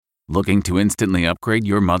Looking to instantly upgrade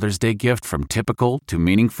your Mother's Day gift from typical to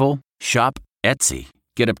meaningful? Shop Etsy.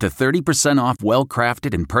 Get up to 30% off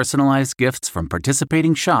well-crafted and personalized gifts from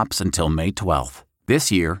participating shops until May 12th. This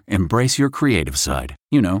year, embrace your creative side.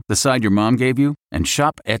 You know, the side your mom gave you. And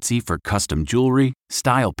shop Etsy for custom jewelry,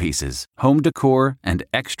 style pieces, home decor, and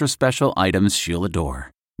extra special items she'll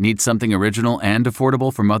adore. Need something original and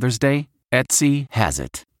affordable for Mother's Day? Etsy has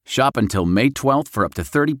it. Shop until May 12th for up to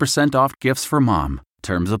 30% off gifts for mom.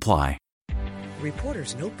 Terms apply.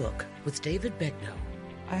 Reporter's Notebook with David Begnaud.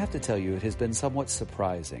 I have to tell you, it has been somewhat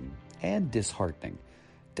surprising and disheartening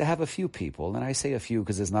to have a few people, and I say a few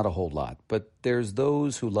because there's not a whole lot, but there's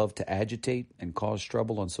those who love to agitate and cause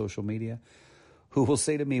trouble on social media who will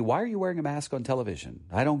say to me, "Why are you wearing a mask on television?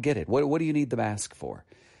 I don't get it. What do you need the mask for?"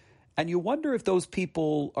 And you wonder if those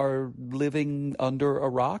people are living under a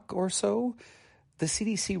rock or so. The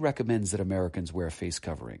CDC recommends that Americans wear face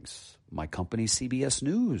coverings. My company, CBS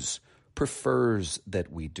News, prefers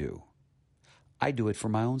that we do. I do it for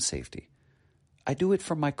my own safety. I do it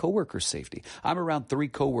for my coworkers' safety. I'm around 3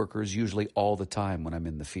 coworkers usually all the time when I'm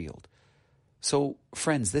in the field. So,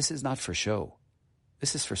 friends, this is not for show.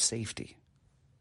 This is for safety.